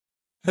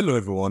Hello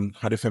everyone,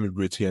 Hadi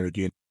Fingreat here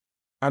again,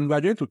 and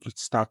we're going to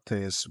start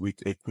things with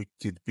a quick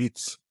tidbit.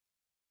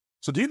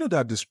 So do you know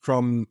that the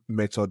Scrum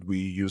method we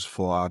use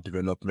for our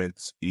development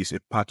is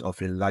a part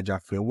of a larger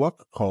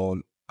framework called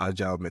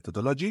Agile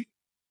methodology?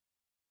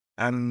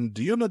 And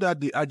do you know that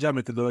the Agile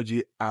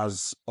methodology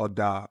has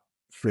other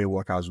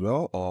framework as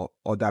well, or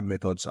other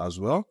methods as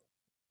well?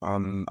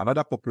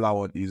 Another popular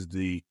one is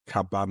the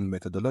Kanban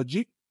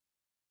methodology,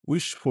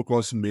 which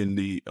focus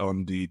mainly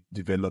on the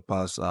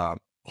developer's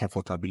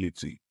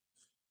comfortability.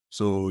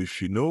 So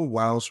if you know,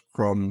 while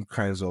Scrum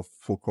kinds of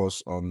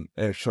focus on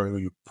ensuring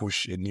you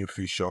push a new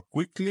feature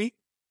quickly,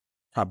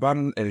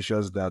 Kanban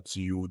ensures that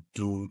you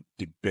do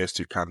the best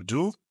you can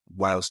do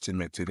while still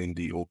maintaining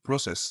the whole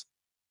process.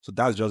 So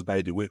that's just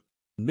by the way.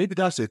 Maybe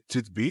that's a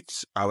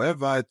tidbit.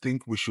 However, I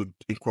think we should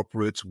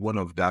incorporate one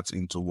of that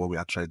into what we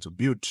are trying to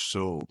build.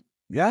 So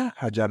yeah,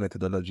 Agile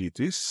methodology it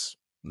is,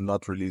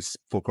 not really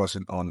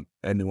focusing on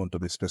anyone to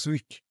be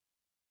specific.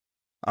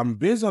 And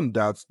based on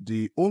that,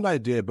 the whole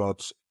idea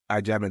about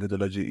agile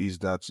methodology is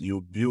that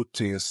you build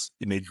things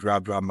in a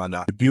gradual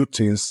manner. You build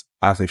things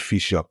as a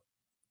feature.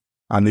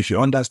 And if you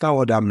understand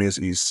what that means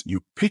is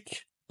you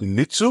pick the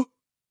little,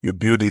 you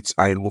build it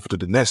and move to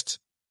the next.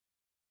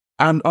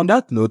 And on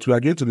that note, we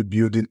are going to be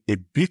building a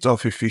bit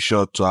of a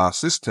feature to our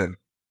system.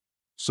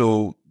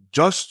 So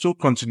just to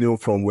continue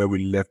from where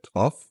we left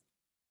off,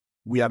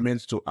 we are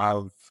meant to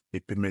have a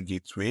payment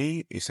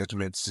gateway, a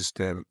settlement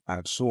system,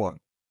 and so on.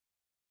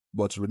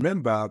 But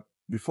remember,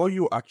 before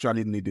you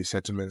actually need a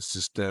settlement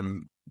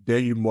system,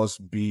 then you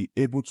must be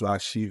able to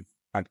achieve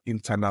an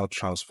internal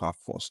transfer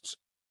first.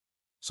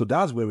 So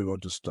that's where we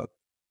want to start.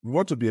 We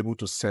want to be able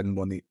to send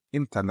money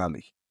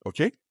internally.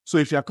 Okay. So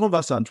if you're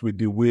conversant with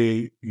the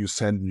way you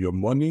send your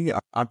money,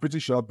 I'm pretty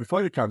sure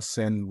before you can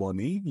send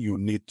money, you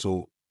need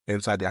to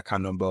enter the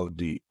account number of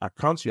the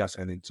account you are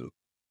sending to.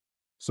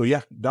 So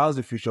yeah, that's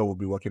the feature we'll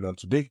be working on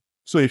today.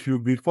 So if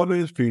you've been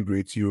following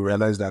Fingreat, you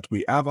realize that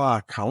we have our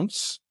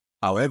accounts.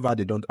 However,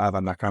 they don't have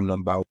an account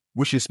number,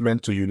 which is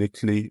meant to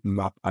uniquely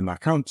map an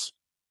account.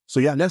 So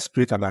yeah, let's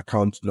create an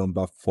account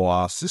number for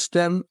our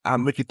system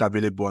and make it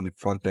available on the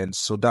front end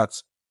so that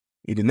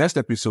in the next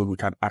episode, we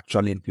can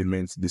actually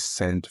implement the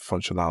send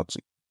functionality.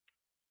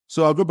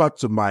 So I'll go back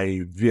to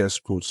my VS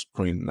Code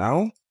screen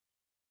now.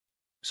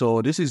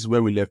 So this is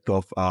where we left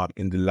off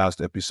in the last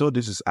episode.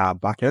 This is our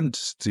backend,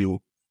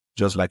 still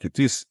just like it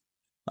is.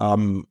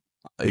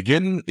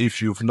 Again, if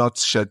you've not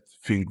shared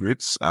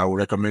Fingreat, I would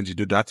recommend you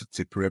do that. It's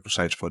a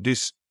prerequisite for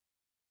this.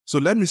 So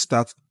let me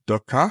start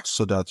Docker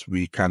so that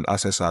we can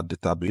access our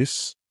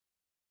database.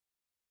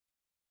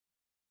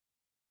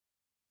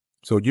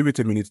 So give it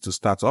a minute to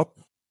start up.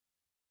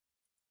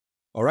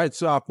 All right,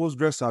 so our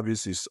Postgres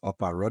service is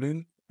up and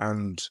running.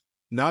 And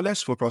now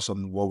let's focus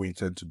on what we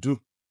intend to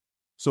do.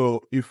 So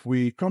if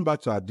we come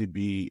back to our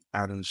DB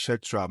and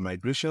check through our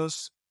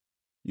migrations,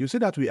 you see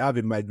that we have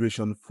a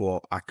migration for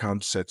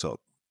account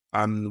setup.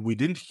 And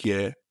within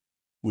here,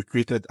 we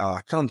created our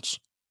account.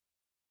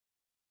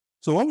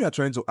 So what we are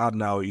trying to add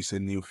now is a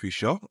new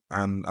feature.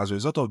 And as a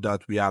result of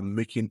that, we are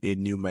making a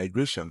new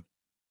migration.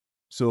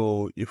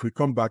 So if we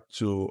come back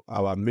to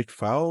our make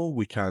file,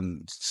 we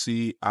can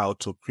see how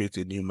to create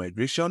a new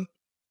migration.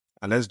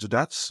 And let's do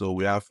that. So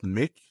we have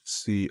make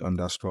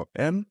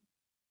c_m.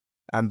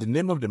 And the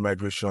name of the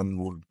migration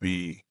would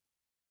be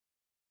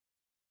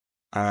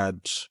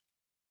add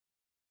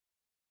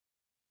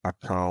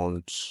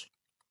account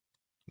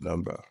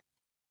number.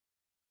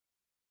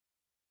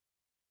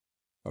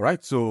 All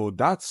right, so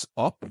that's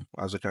up,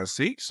 as you can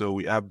see. So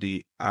we have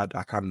the add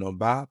account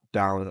number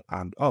down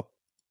and up.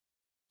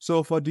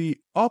 So for the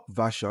up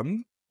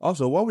version,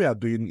 also what we are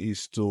doing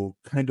is to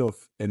kind of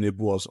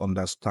enable us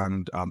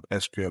understand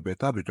SQL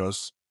better,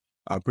 because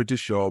I'm pretty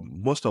sure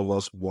most of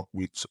us work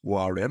with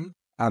ORM,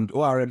 and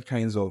ORM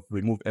kinds of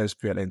remove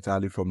SQL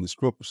entirely from the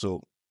scope.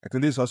 So I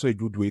think this is also a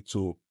good way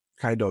to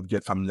kind of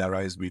get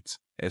familiarized with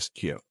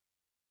SQL.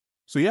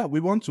 So yeah, we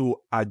want to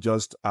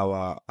adjust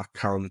our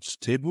account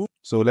table.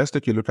 So let's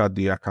take a look at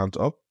the account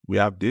up. We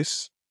have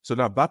this. So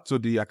now back to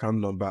the account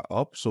number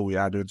up. So we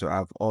are going to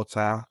have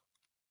alter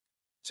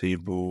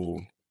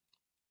table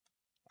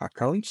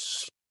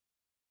accounts,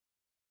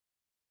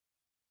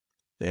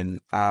 then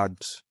add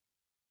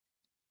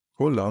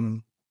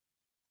column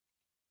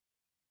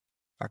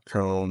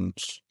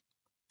account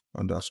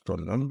underscore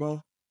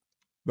number.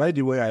 By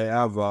the way, I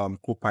have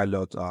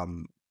Copilot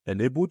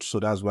enabled, so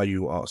that's why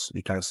you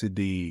can see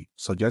the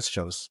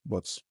suggestions,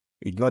 but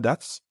ignore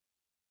that.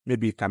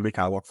 Maybe it can make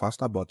our work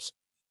faster, but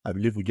I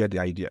believe we get the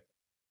idea.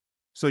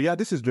 So yeah,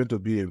 this is going to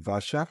be a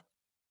Vasha,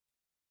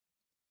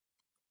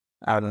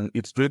 and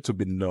it's going to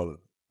be null.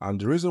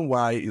 And the reason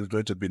why it's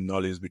going to be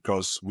null is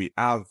because we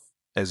have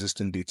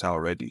existing data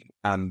already,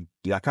 and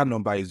the account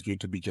number is going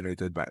to be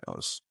generated by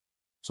us.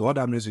 So what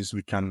that means is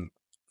we can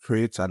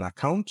create an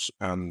account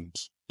and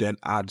then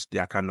add the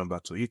account number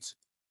to it.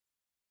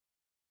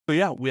 So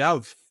yeah, we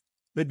have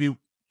maybe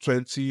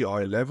 20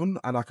 or 11.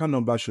 An account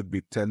number should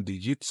be 10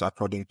 digits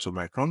according to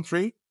my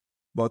country,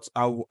 but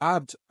I will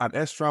add an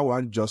extra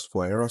one just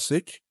for error's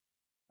sake.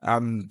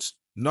 And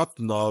Not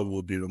null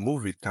will be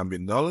removed, it can be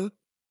null.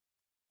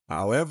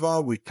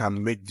 However, we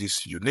can make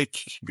this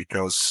unique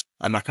because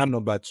an account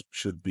number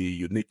should be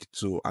unique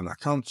to an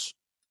account.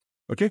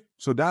 Okay,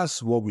 so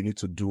that's what we need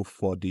to do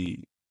for the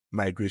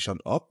migration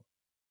up.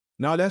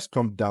 Now let's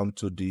come down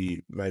to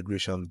the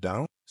migration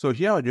down. So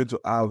here we're going to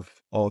have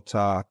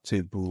alter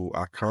table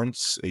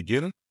accounts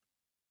again.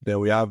 Then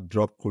we have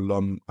drop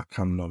column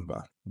account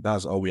number.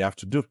 That's all we have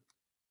to do.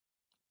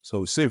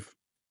 So save.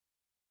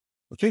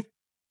 Okay.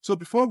 So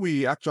before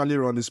we actually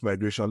run this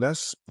migration,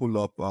 let's pull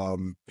up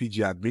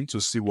pgadmin to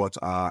see what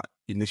our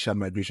initial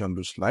migration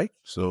looks like.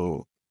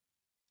 So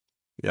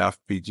we have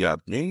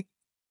pgadmin.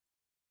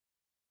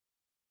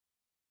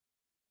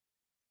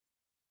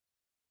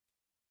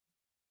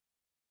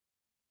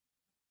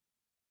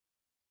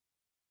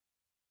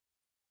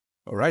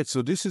 All right,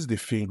 so this is the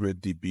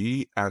Fingreat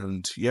DB,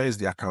 and here is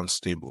the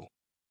accounts table.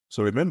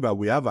 So remember,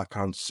 we have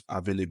accounts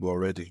available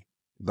already.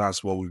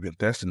 That's what we've been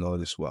testing all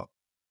this while.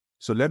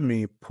 So let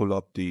me pull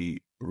up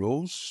the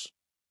rows.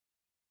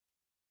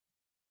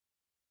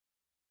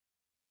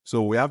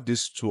 So we have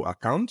these two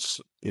accounts,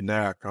 a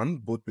Naira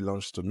account, both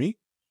belongs to me.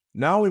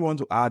 Now we want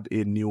to add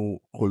a new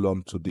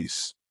column to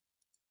this.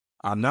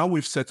 And now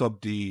we've set up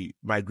the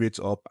migrate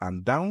up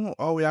and down.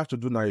 All we have to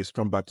do now is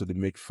come back to the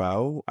make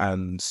file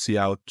and see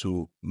how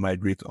to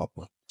migrate up.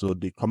 So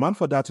the command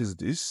for that is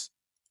this.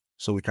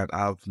 So we can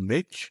have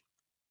make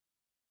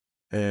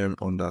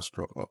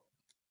underscore up.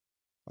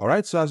 All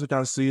right, so as you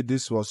can see,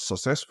 this was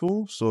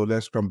successful. So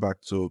let's come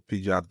back to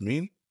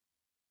pgadmin.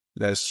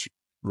 Let's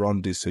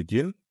run this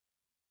again.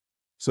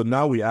 So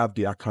now we have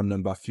the account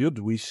number field,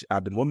 which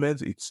at the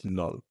moment it's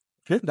null.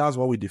 Okay, that's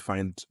what we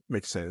defined.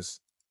 Makes sense.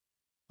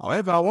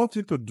 However, one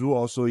thing to do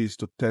also is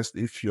to test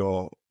if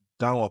your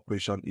down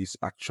operation is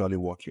actually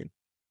working.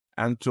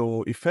 And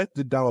to effect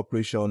the down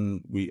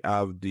operation, we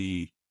have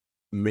the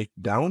make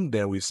down,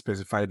 then we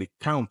specify the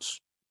count.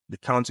 The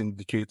count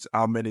indicates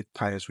how many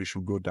times we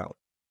should go down.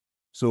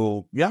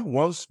 So yeah,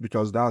 once,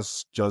 because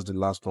that's just the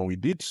last one we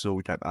did. So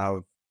we can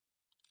have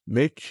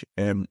make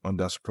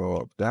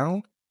underscore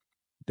down.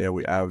 There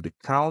we have the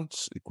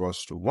count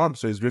equals to 1.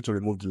 So it's going to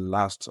remove the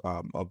last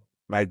of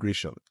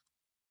migration.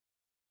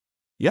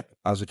 Yep,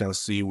 as you can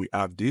see, we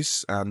have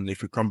this. And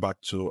if we come back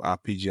to our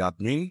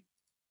pgadmin,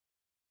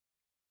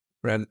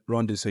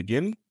 run this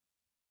again,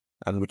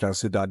 and we can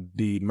see that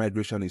the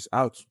migration is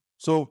out.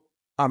 So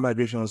our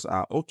migrations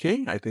are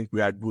okay. I think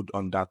we are good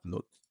on that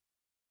note.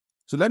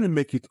 So let me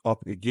make it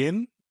up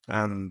again,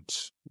 and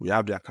we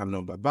have the account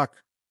number back.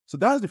 So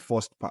that's the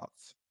first part.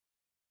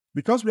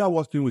 Because we are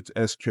working with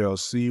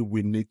SQLC,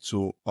 we need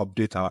to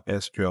update our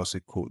SQLC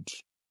code.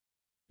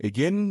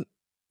 Again,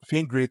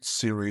 Fingreat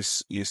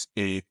Series is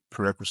a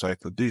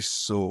prerequisite to this.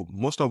 So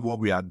most of what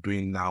we are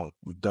doing now,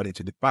 we've done it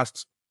in the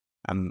past,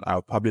 and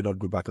I'll probably not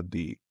go back to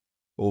the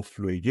old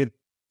flow again.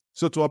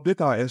 So to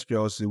update our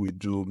SQLC, we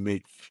do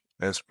make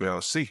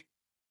SQLC.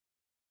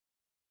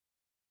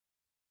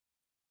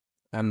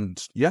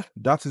 And yeah,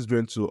 that is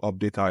going to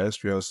update our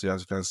SQLC.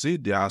 As you can see,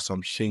 there are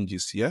some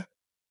changes here.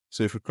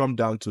 So if we come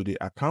down to the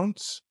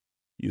accounts,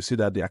 you see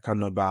that the account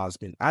number has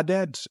been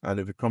added.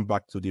 And if we come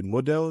back to the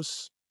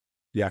models,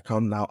 the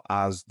account now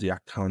has the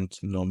account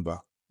number,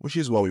 which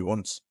is what we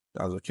want.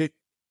 That's okay.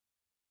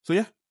 So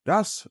yeah,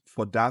 that's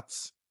for that.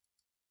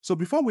 So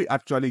before we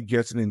actually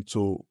get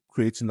into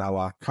creating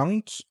our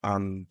account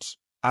and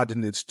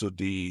adding it to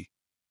the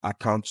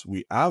account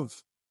we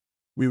have,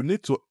 we will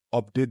need to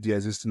update the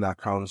existing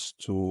accounts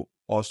to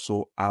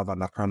also have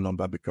an account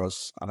number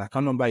because an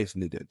account number is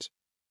needed.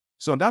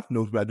 So on that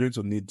note, we are going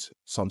to need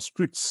some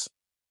scripts.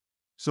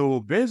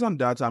 So based on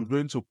that, I'm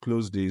going to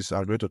close this.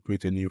 I'm going to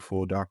create a new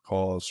folder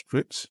called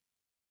scripts.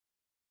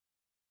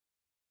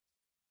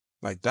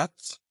 Like that.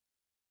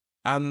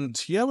 And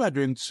here we're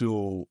going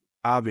to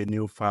have a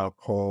new file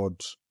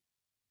called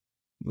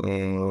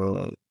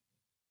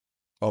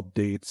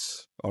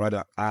updates, or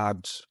rather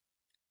add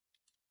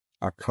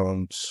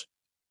account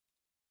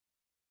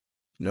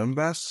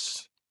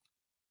numbers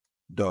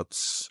dot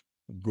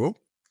go.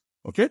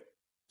 Okay.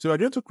 So we're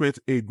going to create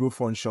a go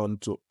function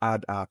to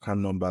add our account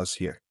numbers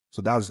here.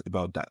 So that's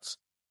about that.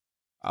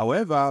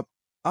 However,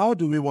 how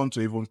do we want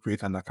to even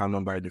create an account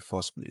number in the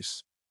first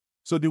place?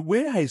 So the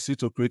way I see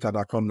to create an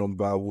account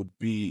number would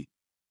be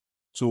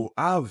to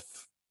have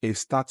a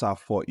starter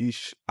for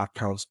each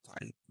account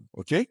type.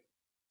 Okay.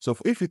 So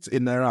if it's a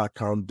Naira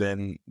account,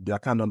 then the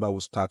account number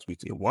will start with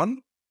a 1.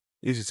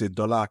 If it's a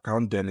dollar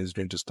account, then it's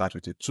going to start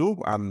with a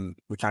 2. And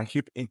we can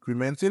keep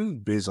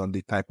incrementing based on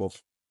the type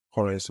of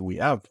currency we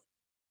have.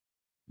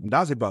 And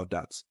that's about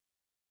that.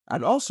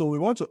 And also, we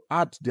want to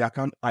add the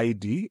account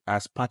ID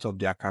as part of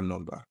the account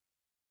number.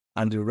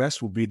 And the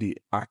rest will be the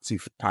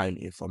active time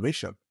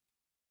information.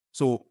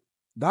 So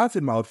that's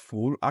a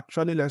mouthful.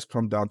 Actually, let's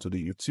come down to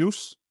the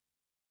utils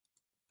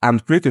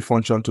and create a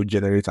function to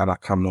generate an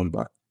account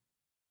number.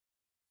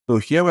 So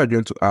here we're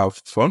going to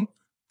have fun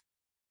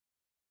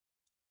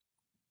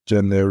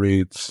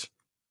generate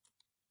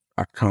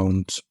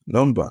account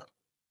number.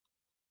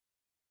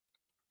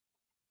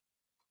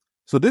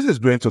 So this is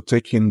going to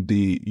take in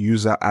the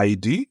user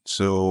ID.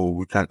 So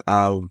we can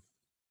have,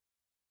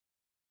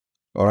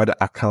 or rather,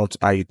 account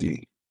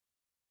ID.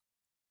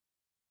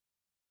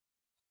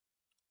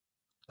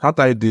 Account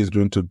ID is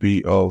going to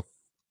be of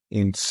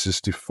int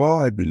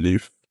 64, I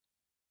believe.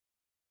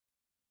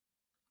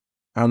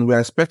 And we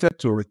are expected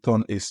to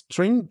return a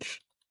string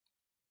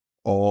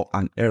or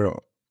an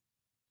error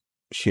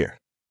here.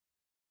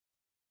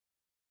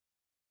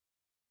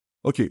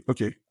 Okay.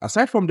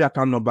 Aside from the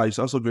account number, it's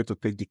also going to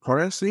take the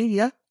currency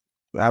here.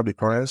 We have the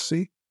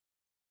currency.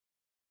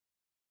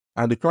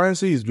 And the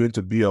currency is going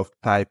to be of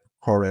type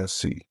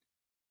currency.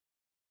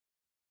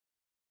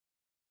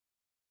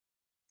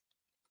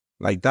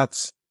 Like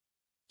that.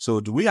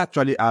 So do we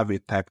actually have a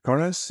type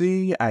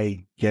currency?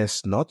 I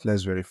guess not.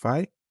 Let's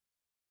verify.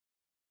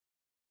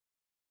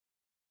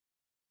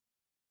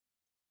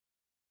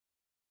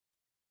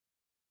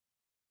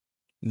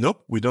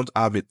 Nope, we don't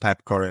have a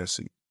type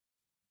currency.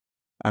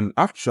 And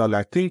actually,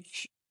 I think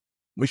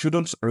we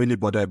shouldn't really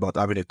bother about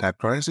having a type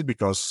currency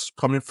because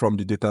coming from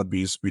the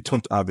database, we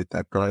don't have a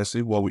type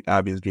currency. What we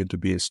have is going to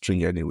be a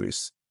string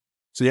anyways.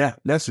 So yeah,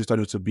 let's return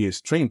it to be a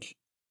string.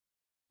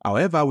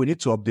 However, we need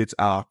to update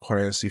our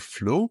currency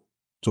flow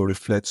to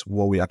reflect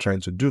what we are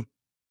trying to do.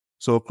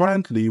 So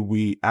currently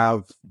we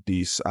have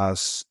this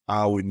as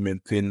how we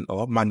maintain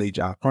or manage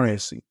our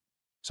currency.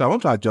 So I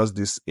want to adjust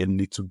this a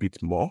little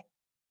bit more.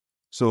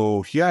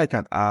 So here I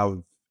can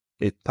have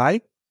a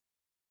type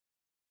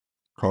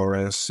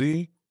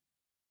currency,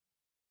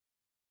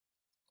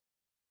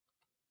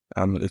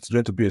 and it's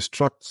going to be a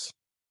struct.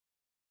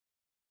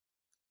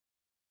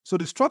 So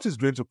the struct is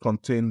going to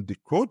contain the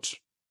code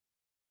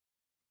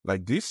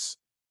like this.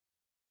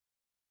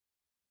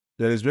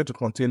 Then it's going to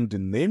contain the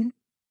name.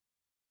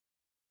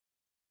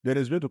 Then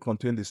it's going to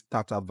contain the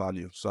starter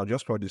value. So I'll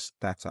just call this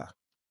starter.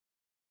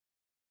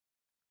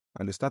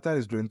 And the starter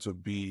is going to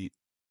be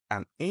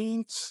an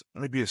int,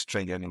 maybe a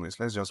string anyways.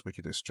 Let's just make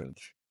it a string.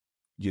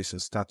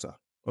 JSON starter.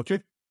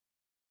 Okay.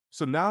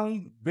 So now,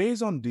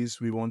 based on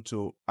this, we want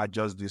to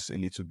adjust this a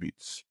little bit.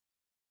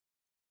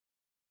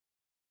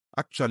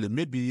 Actually,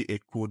 maybe a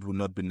code will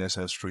not be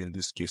necessary in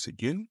this case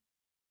again.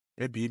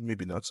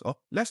 Maybe not. Oh,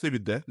 let's leave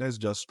it there. Let's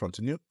just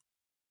continue.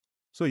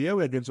 So here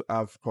we're going to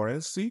have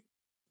currency.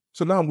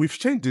 So now we've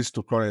changed this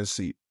to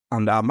currency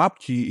and our map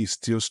key is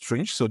still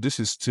string. So this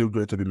is still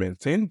going to be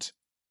maintained.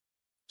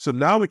 So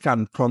now we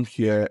can come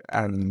here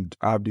and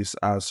have this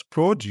as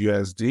prod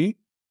USD,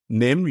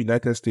 name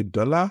United States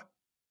dollar,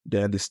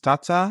 then the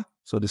starter.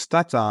 So the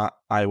starter,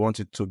 I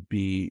want it to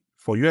be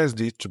for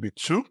USD to be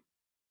 2.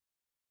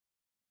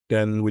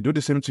 Then we do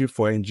the same thing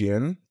for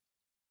NGN.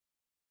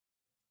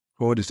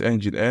 Code is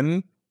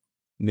NGN,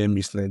 name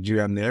is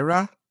Nigeria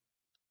Naira,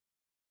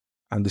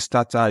 and the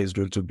starter is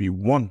going to be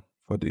 1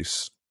 for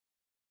this.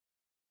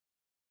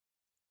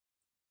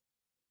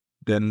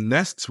 Then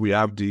next we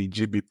have the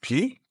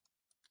GBP.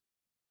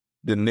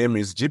 The name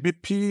is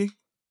GBP.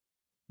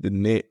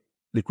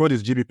 The code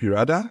is GBP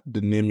rather.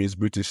 The name is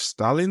British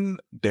Sterling.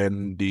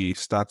 Then the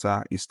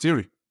starter is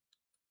theory.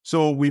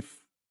 So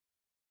we've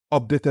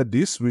updated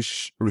this,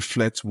 which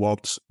reflects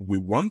what we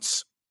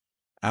want.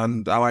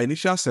 And our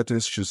initial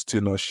settings should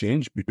still not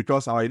change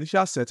because our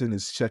initial setting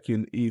is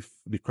checking if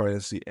the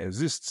currency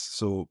exists.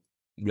 So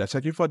we are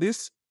checking for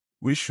this,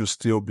 which should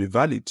still be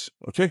valid.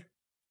 Okay.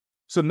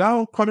 So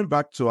now coming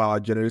back to our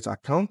generate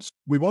account,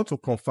 we want to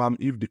confirm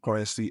if the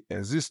currency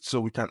exists. So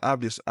we can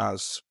have this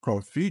as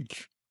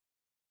config,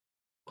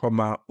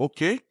 comma,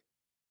 okay.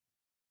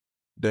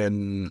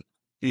 Then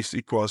is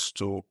equals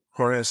to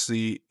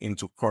currency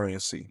into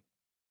currency.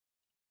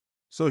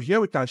 So here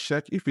we can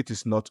check if it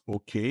is not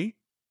okay.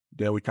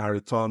 Then we can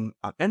return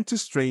an empty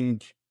string,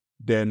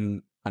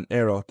 then an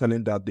error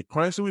telling that the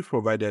currency we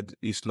provided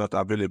is not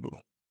available.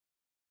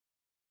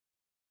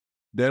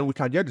 Then we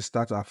can get the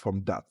starter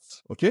from that,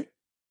 okay?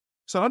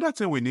 So another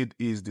thing we need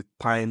is the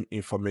time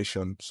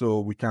information. So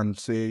we can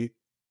say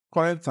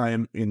current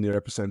time in the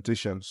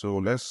representation. So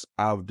let's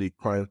have the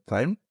current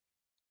time,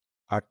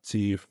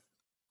 active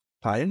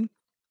time,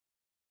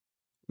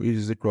 which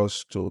is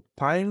equals to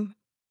time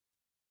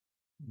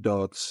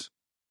dot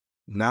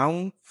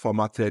now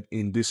formatted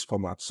in this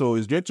format. So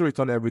it's going to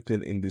return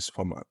everything in this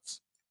format.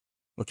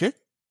 Okay.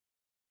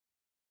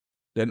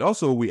 Then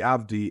also we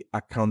have the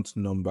account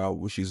number,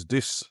 which is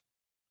this.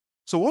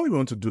 So what we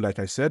want to do, like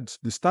I said,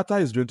 the starter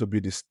is going to be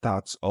the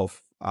start of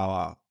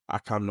our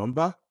account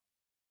number.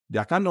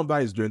 The account number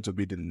is going to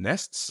be the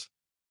next.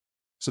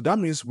 So that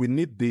means we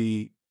need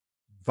the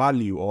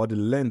value or the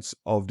length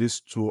of these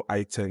two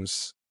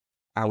items,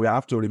 and we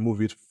have to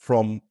remove it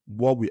from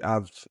what we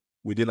have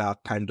within our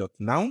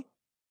time.now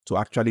to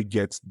actually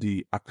get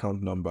the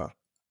account number.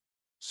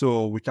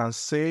 So we can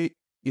say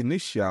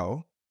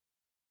initial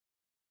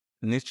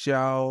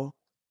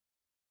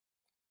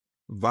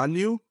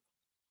value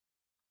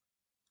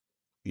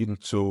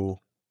into,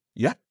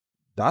 yeah,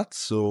 that.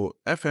 So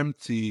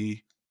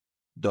fmt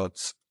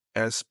dot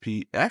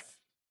spf.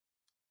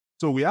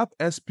 So we have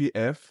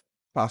spf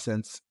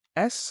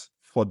 %s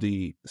for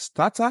the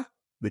starter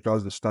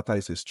because the starter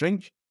is a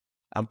string,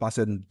 and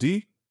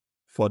 %d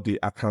for the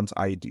account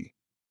ID.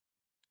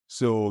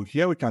 So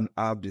here we can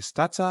have the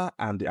starter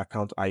and the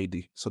account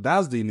ID. So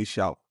that's the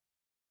initial.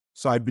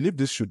 So I believe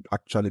this should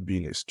actually be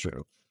in a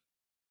string.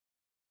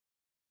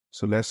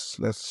 So let's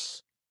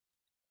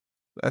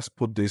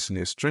put this in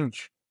a string.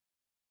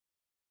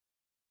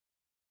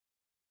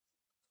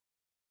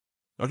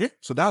 Okay,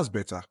 so that's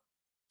better.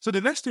 So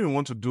the next thing we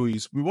want to do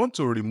is we want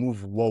to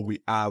remove what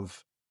we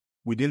have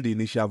within the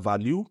initial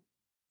value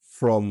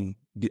from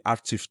the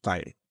active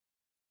time.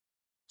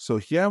 So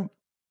here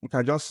we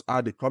can just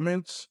add a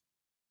comment,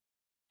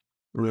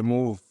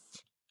 remove,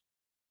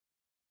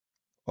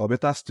 or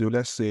better still,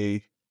 let's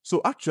say,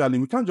 so actually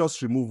we can't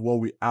just remove what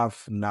we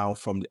have now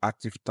from the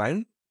active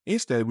time.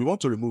 Instead, we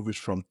want to remove it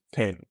from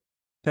 10.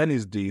 10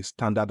 is the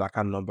standard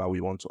account number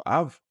we want to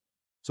have.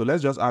 So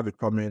let's just have a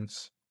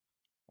comment.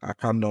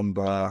 Account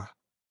number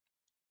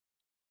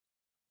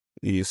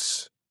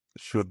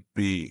should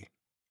be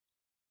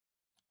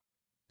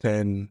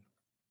 10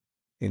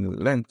 in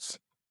length,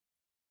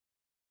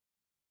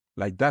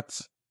 like that.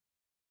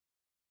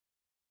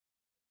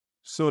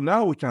 So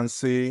now we can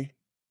say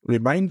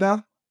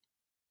reminder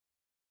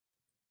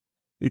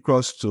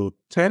equals to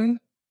 10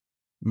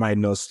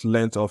 minus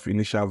length of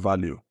initial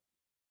value.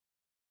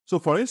 So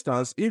for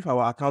instance, if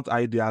our account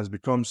ID has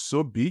become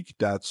so big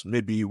that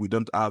maybe we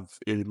don't have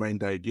a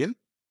reminder again,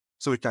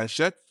 so we can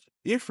check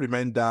if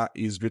reminder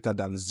is greater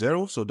than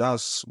 0. So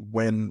that's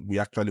when we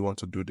actually want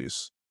to do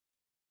this.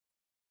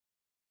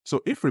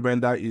 So if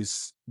reminder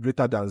is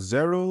greater than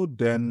 0,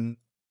 then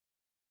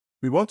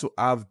we want to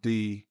have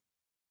the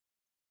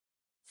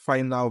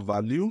final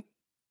value.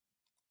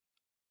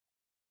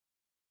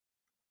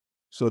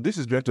 So this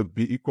is going to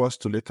be equals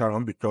to later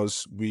on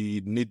because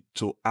we need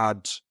to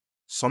add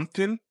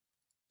something.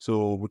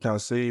 So we can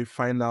say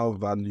final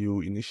value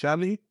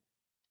initially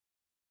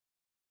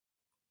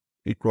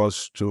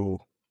equals to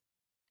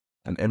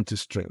an empty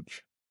string.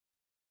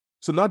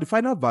 So now the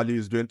final value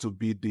is going to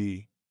be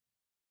the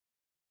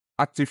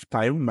active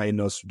time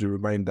minus the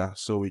reminder.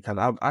 So we can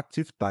have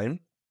active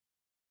time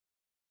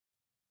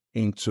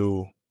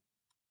into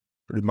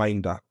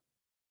reminder.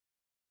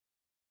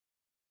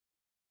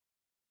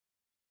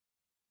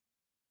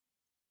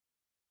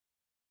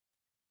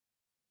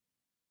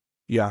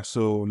 Yeah,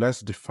 so let's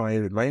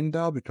define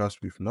reminder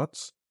because we've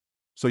not.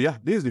 So yeah,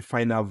 this is the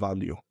final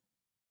value.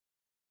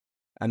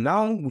 And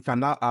now we can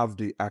now have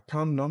the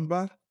account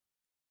number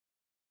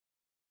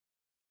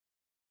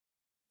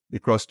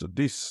equals to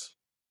this.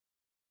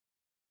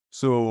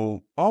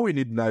 So all we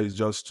need now is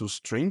just to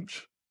string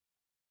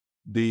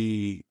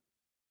the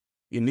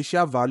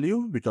initial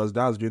value because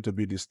that's going to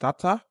be the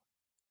starter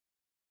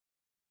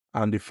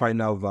and the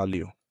final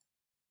value.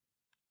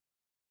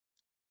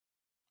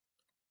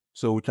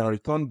 So we can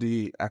return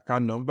the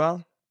account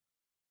number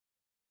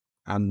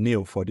and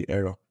nil for the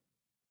error.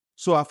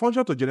 So our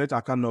function to generate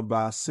account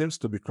number seems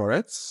to be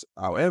correct.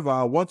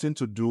 However, one thing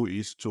to do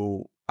is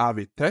to have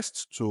a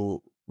test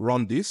to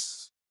run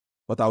this,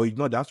 but I will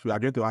ignore that. We are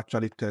going to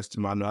actually test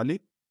manually.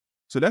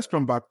 So let's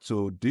come back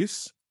to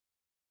this.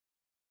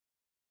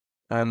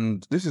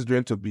 And this is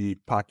going to be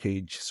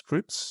package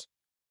scripts.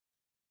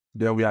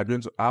 Then we are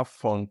going to have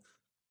func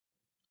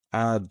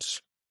add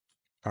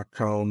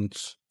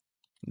account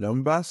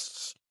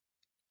numbers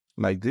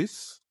like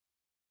this.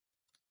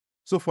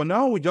 So for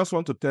now, we just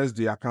want to test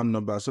the account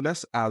number. So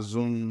let's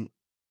assume,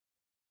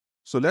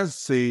 so let's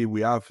say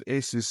we have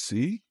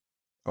ACC,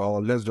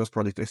 or let's just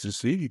call it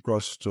ACC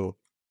equals to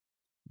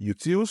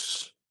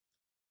utils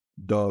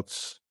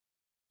dot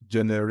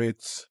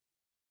generate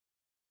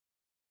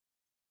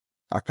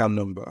account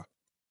number.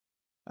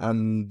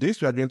 And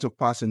this we are going to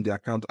pass in the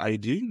account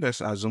ID.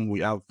 Let's assume we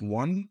have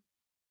 1.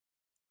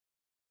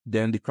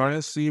 Then the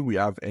currency, we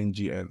have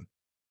NGN.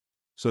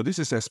 So this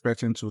is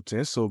expecting 2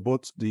 things. So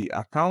both the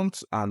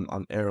account and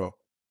an error.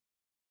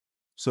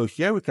 So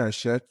here we can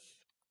check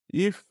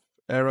if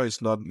error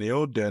is not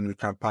nil, then we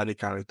can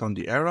panic and return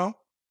the error.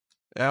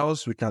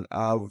 Else we can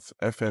have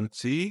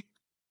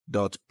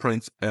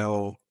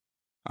fmt.println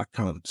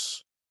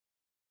accounts.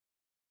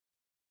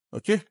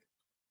 Okay.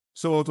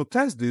 So to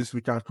test this,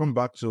 we can come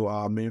back to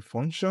our main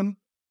function.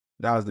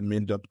 That's the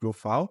main.go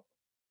file.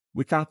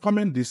 We can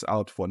comment this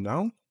out for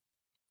now.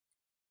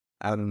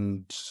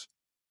 And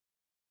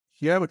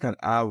here we can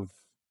have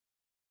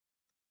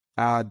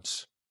add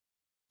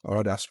or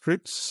other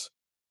scripts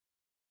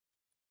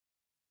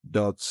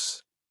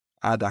dot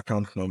add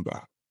account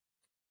number.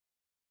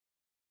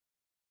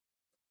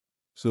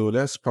 So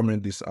let's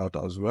comment this out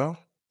as well.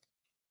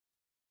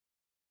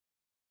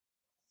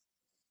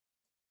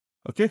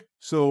 Okay,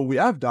 so we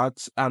have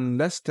that, and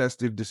let's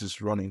test if this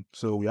is running.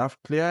 So we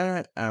have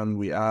clear, and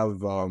we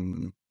have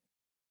go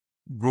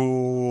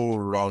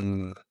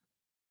run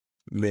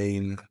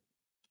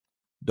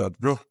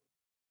main.go.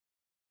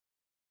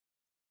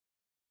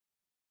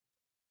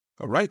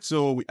 All right,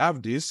 so we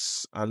have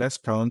this, and let's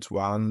count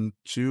 1,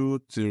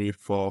 2, 3,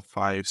 4,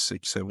 5,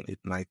 6, 7, 8,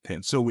 9,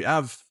 10. So we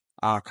have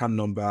our account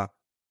number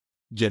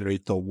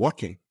generator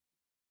working.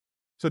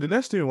 So the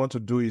next thing we want to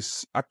do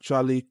is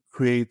actually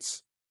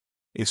create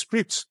a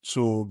script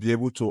to be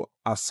able to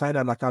assign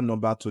an account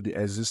number to the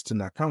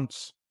existing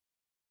accounts.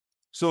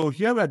 So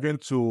here we are going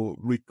to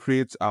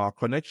recreate our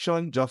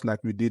connection just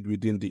like we did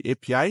within the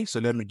API. So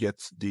let me get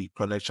the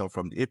connection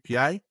from the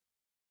API.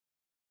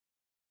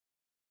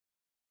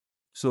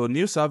 So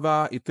new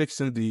server, it takes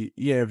in the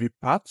env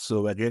path.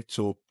 So we're going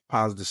to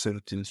pass the same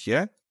thing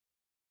here.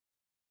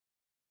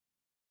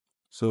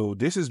 So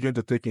this is going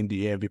to take in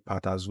the env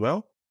path as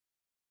well.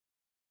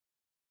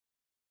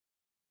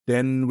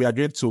 Then we are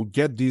going to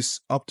get this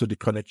up to the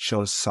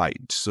connection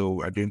side. So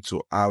we're going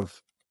to have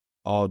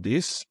all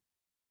this.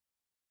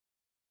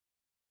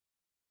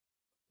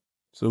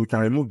 So we can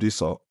remove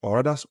this or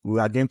rather we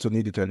are going to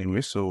need it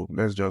anyway. So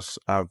let's just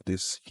have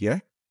this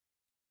here.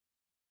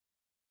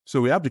 So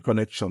we have the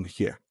connection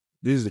here.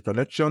 This is the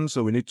connection.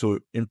 So we need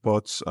to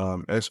import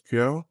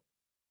SQL.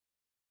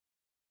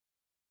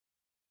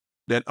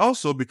 Then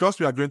also, because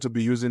we are going to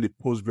be using the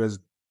Postgres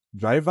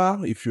driver,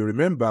 if you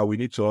remember, we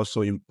need to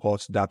also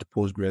import that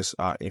Postgres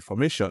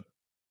information.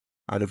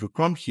 And if we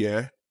come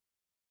here,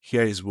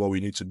 here is what we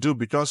need to do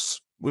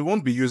because we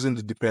won't be using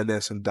the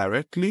dependency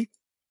directly.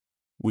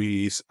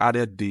 We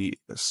added the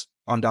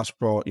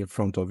underscore in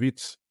front of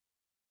it.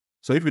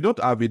 So if we don't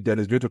have it, then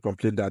it's going to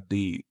complain that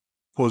the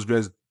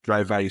Postgres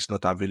driver is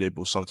not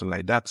available, something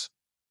like that.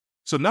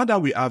 So now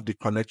that we have the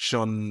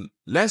connection,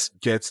 let's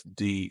get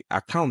the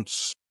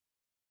accounts.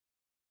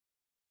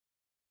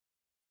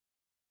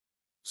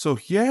 So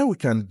here we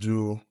can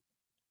do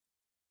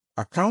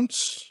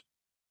accounts,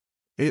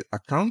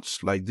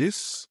 accounts like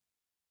this,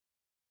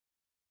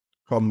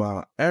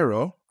 comma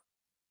error.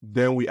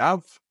 Then we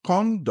have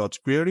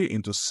con.query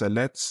into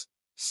select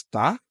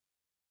star.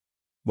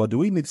 But do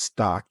we need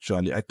star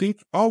actually? I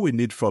think all we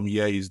need from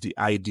here is the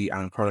ID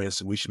and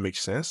currency, which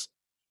makes sense.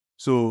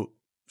 So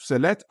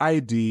select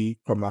ID,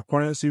 comma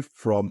currency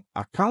from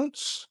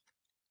accounts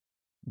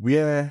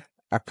where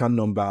account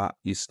number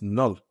is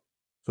null.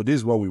 So this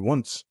is what we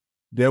want.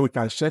 Then we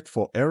can check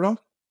for error.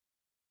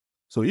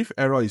 So if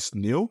error is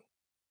nil,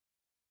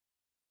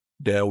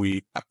 then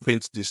we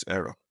print this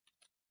error.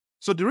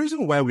 So the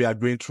reason why we are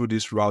going through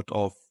this route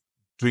of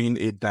doing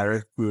a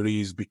direct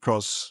query is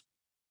because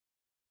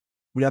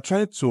we are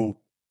trying to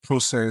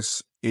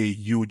process a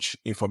huge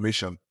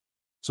information.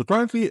 So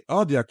currently,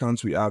 all the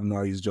accounts we have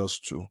now is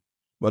just 2.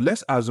 But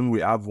let's assume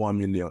we have 1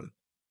 million.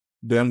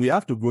 Then we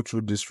have to go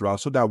through this route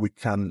so that we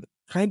can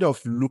kind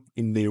of look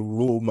in a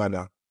row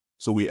manner.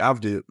 So we have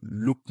the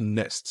look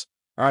next,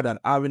 rather than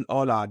having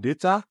all our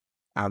data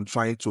and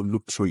trying to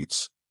look through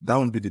it. That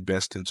would be the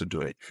best thing to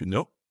do it, if you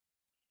know.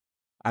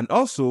 And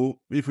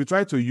also, if we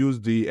try to use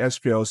the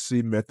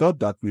SQLC method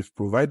that we've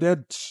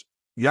provided,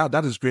 yeah,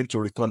 that is going to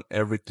return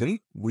everything,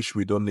 which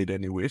we don't need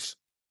anyways.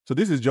 So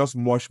this is just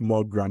much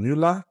more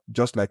granular,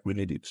 just like we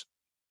need it.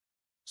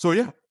 So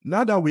yeah,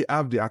 now that we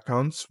have the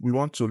accounts, we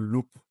want to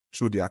look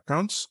through the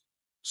accounts.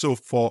 So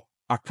for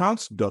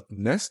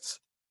accounts.next,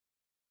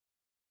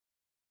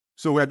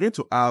 so we're going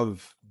to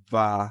have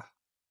the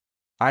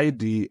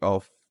ID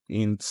of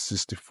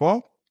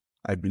int64,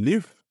 I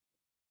believe.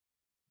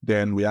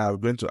 Then we are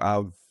going to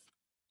have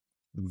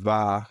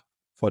var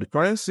for the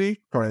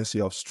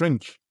currency of string.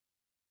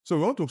 So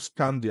we want to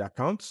scan the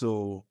account.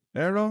 So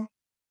error.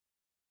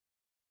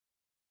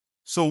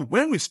 So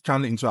when we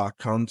scan into our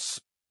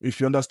accounts, if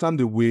you understand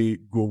the way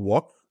Go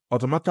work,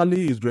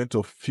 automatically it's going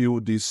to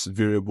fill this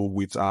variable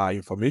with our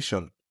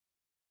information.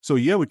 So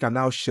here we can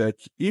now check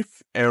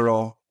if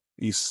error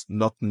is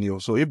not nil.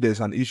 So if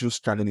there's an issue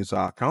scanning into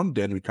our account,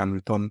 then we can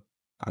return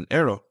an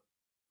error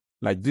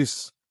like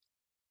this.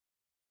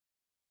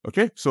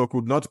 Okay, so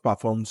could not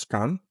perform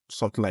scan,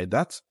 something like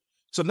that.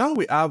 So now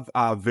we have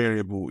our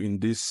variable in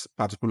this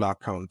particular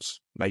account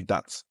like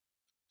that.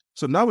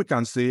 So now we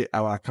can say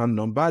our account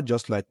number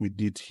just like we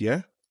did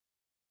here.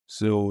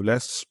 So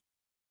let's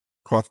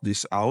cut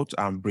this out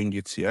and bring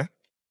it here.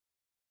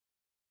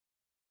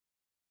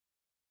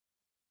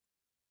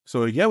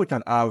 So here we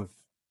can have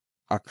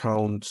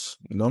account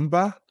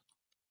number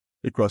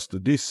equals to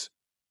this.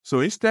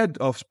 So instead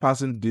of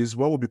passing this,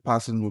 what we'll be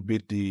passing will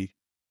be the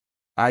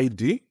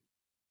ID,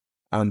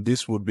 and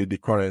this would be the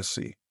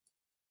currency.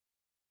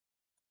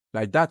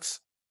 Like that.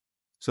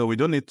 So we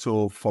don't need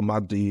to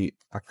format the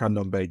account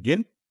number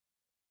again.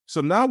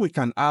 So now we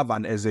can have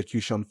an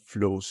execution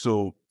flow.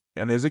 So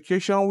an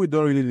execution, we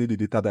don't really need the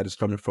data that is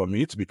coming from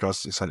it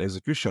because it's an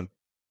execution.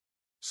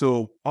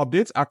 So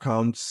update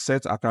account,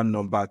 set account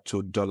number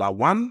to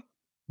 $1,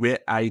 where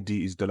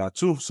ID is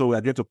 $2. So we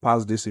are going to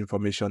pass this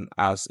information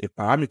as a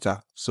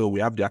parameter. So we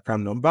have the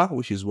account number,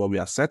 which is what we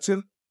are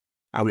setting,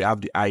 and we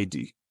have the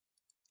ID.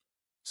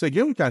 So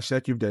again, we can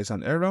check if there is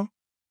an error.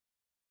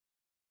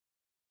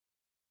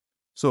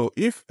 So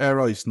if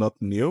error is not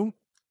nil,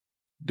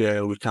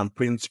 then we can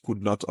print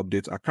could not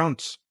update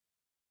accounts.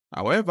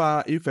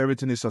 However, if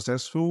everything is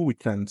successful, we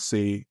can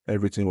say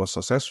everything was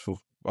successful.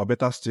 Or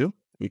better still,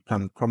 we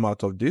can come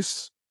out of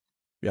this.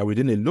 We are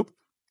within a loop.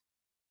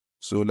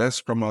 So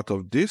let's come out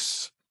of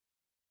this.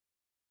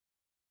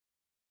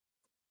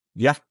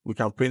 Yeah, we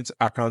can print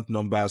account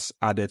numbers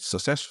added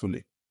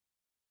successfully.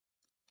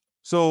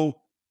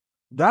 So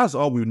that's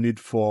all we need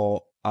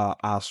for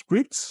our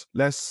scripts.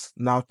 Let's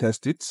now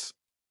test it.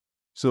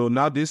 So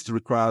now this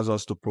requires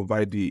us to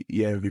provide the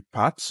env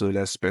path. So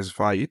let's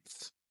specify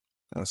it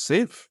and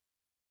save.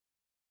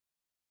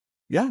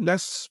 Yeah,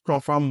 let's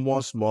confirm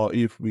once more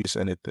if we miss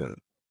anything.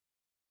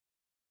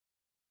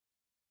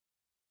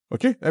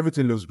 Okay,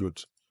 everything looks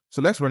good.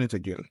 So let's run it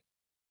again.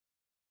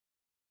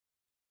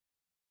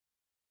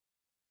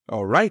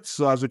 All right,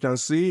 so as you can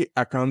see,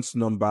 account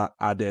number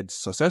added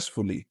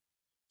successfully.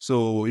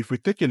 So if we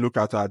take a look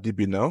at our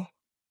DB now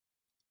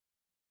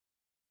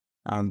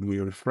and we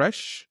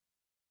refresh,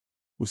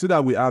 we see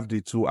that we have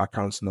the two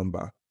accounts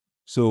number.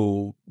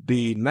 So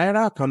the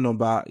Naira account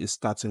number is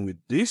starting with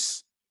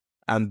this,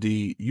 and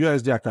the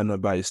USD account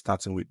number is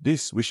starting with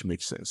this, which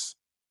makes sense.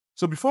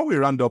 So before we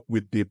round up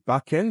with the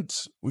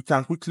backend, we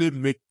can quickly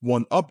make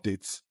one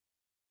update,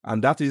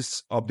 and that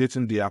is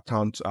updating the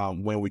account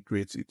when we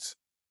create it.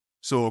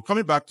 So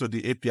coming back to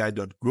the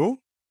API.grow,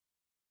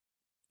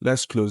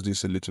 let's close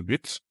this a little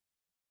bit.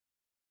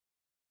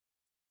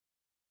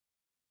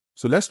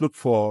 So let's look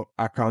for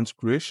account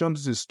creation.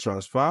 This is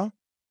transfer.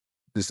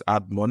 This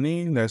add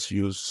money. Let's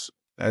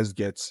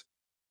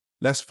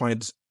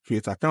find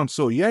create account.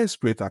 So here is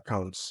create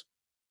accounts.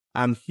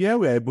 And here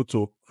we're able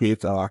to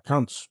create our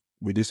accounts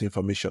with this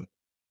information.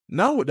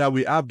 Now that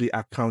we have the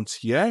account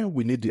here,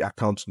 we need the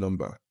account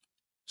number.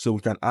 So we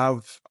can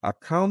have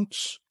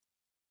account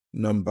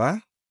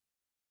number,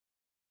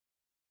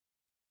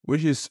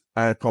 which is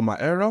a comma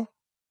error,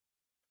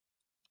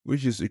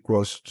 which is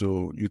equals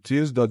to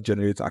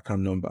utils.generate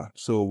account number.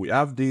 So we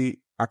have the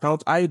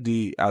account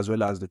ID as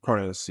well as the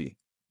currency.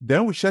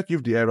 Then we check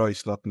if the error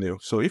is not nil.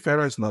 So if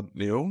error is not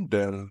nil,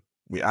 then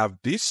we have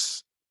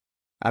this.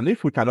 And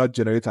if we cannot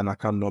generate an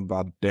account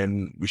number,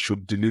 then we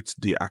should delete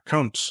the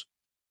account.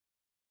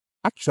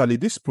 Actually,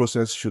 this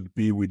process should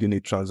be within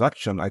a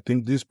transaction. I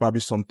think this is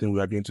probably something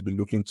we are going to be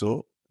looking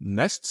to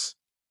next.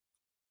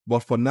 But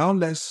for now,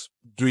 let's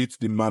do it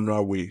the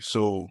manual way.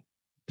 So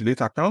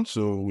delete account.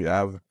 So we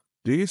have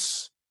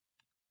this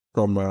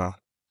comma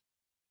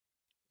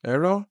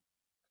error.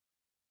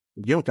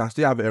 Again, we can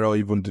still have error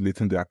even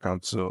deleting the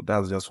account. So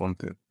that's just one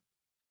thing.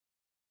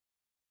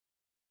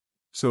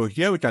 So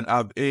here we can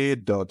have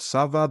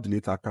a.server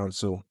delete account.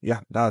 So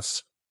yeah,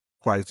 that's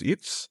quite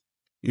it.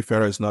 If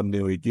error is not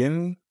nil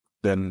again,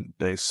 then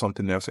there is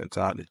something else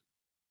entirely.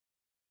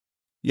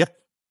 Yeah.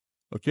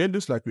 Okay,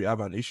 looks like we have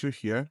an issue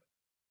here.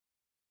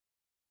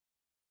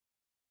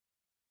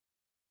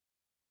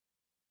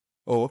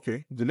 Oh,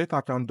 okay. Delete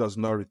account does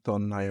not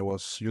return. I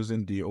was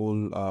using the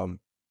old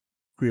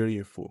query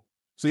info.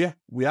 So yeah,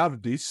 we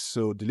have this.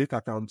 So delete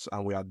accounts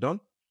and we are done.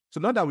 So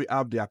now that we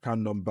have the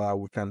account number,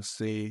 we can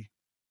say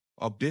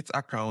update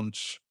account.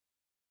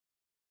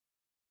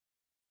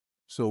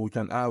 So we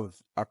can have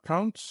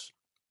accounts,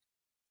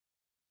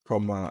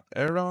 comma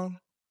error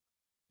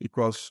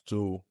equals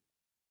to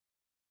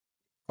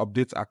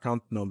update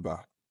account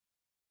number.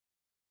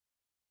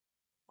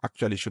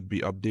 Actually should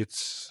be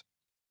updates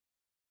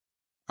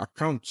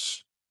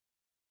accounts.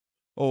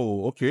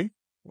 Oh, okay.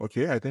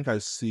 Okay, I think I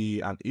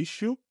see an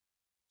issue.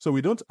 So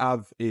we don't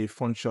have a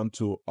function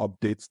to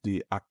update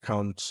the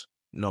account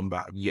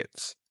number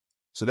yet.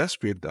 So let's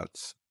create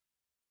that.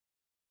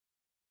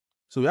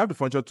 So we have the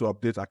function to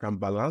update account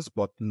balance,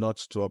 but not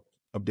to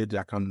update the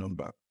account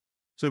number.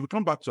 So if we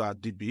come back to our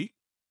DB,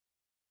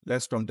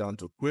 let's come down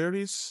to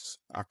queries,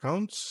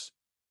 accounts.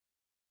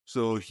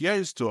 So here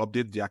is to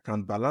update the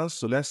account balance.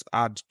 So let's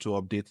add to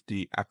update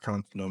the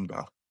account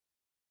number.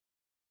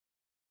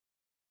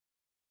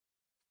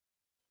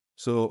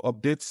 So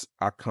updates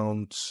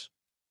account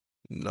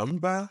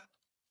number.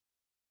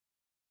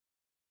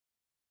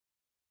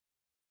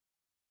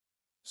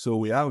 So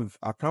we have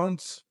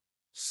account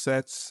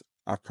sets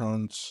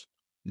account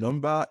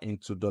number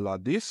into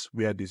 $this,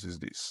 where this is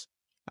this.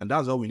 And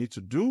that's all we need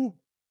to do.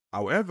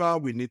 However,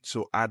 we need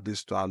to add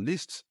this to our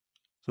list.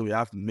 So we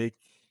have make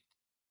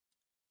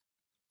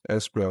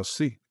SQL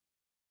C.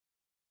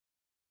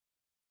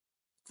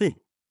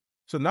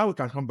 So now we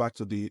can come back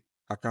to the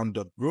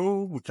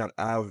account.grow. We can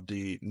have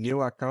the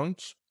new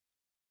account,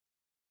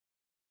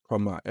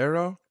 comma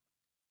error,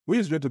 which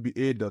is going to be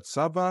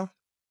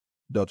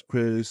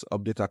a.server.queries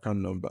update account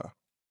number.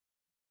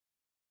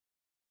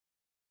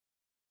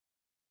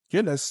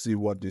 Okay, let's see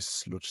what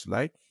this looks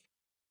like.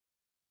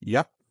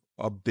 Yep,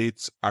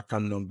 updates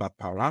account number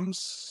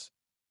params.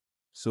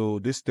 So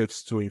this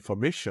takes two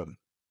information.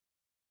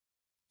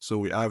 So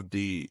we have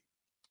the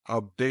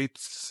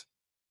updates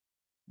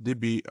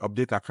db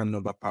update account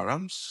number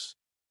params.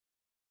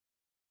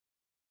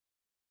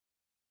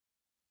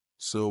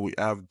 So we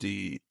have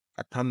the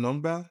account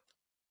number,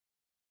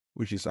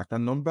 which is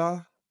account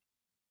number.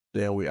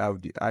 Then we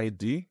have the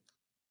ID,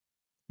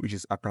 which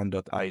is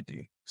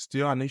account.id.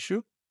 Still an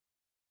issue?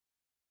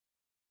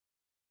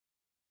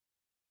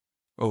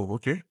 Oh,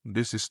 okay.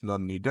 This is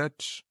not needed.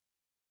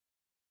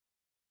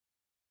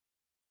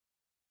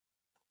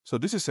 So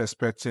this is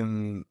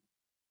expecting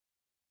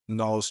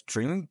null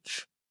string.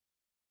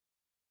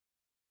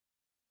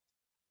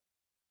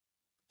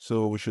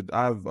 So we should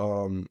have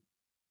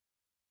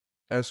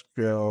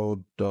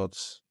SQL dot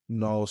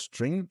null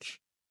string.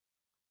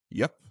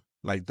 Yep,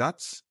 like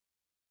that.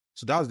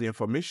 So that's the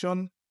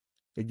information.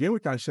 Again, we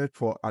can check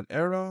for an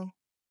error.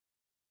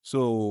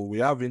 So we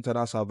have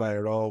internal server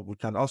error. We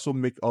can also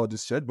make all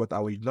this check, but I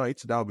will ignore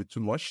it. That will be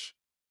too much.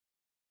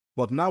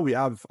 But now we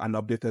have an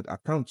updated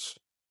account.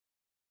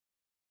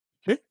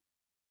 Okay.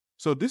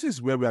 So this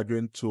is where we are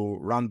going to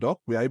round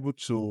up. We are able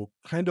to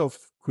kind of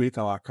create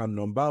our account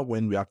number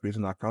when we are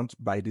creating an account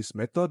by this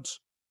method,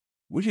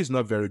 which is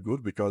not very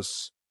good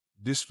because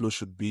this flow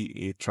should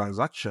be a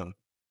transaction.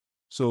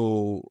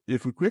 So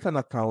if we create an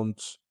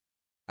account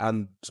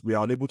and we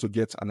are unable to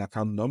get an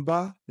account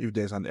number, if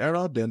there's an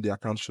error, then the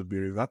account should be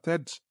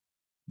reverted.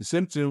 The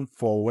same thing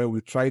for when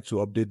we try to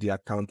update the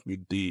account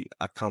with the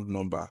account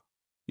number,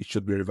 it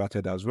should be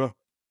reverted as well.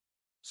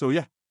 So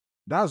yeah,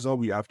 that's all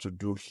we have to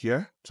do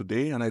here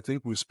today. And I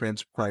think we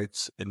spent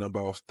quite a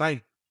number of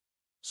time.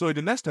 So in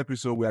the next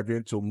episode, we are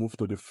going to move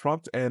to the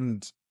front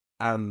end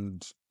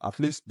and at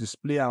least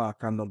display our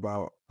account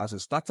number as a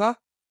starter.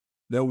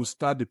 Then we'll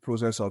start the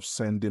process of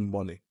sending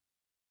money.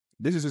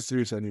 This is a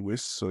series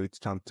anyways, so it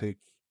can take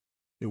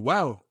a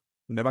while.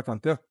 You never can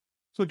tell.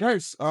 So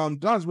guys,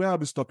 that's where I'll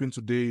be stopping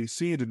today.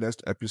 See you in the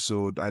next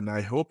episode, and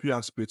I hope you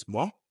have split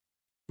more.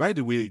 By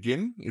the way,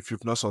 again, if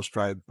you've not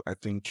subscribed, I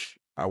think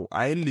I will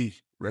highly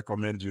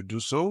recommend you do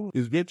so.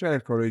 It's going to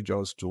encourage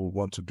us to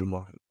want to do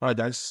more. All right,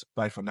 guys,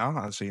 bye for now,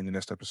 and see you in the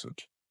next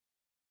episode.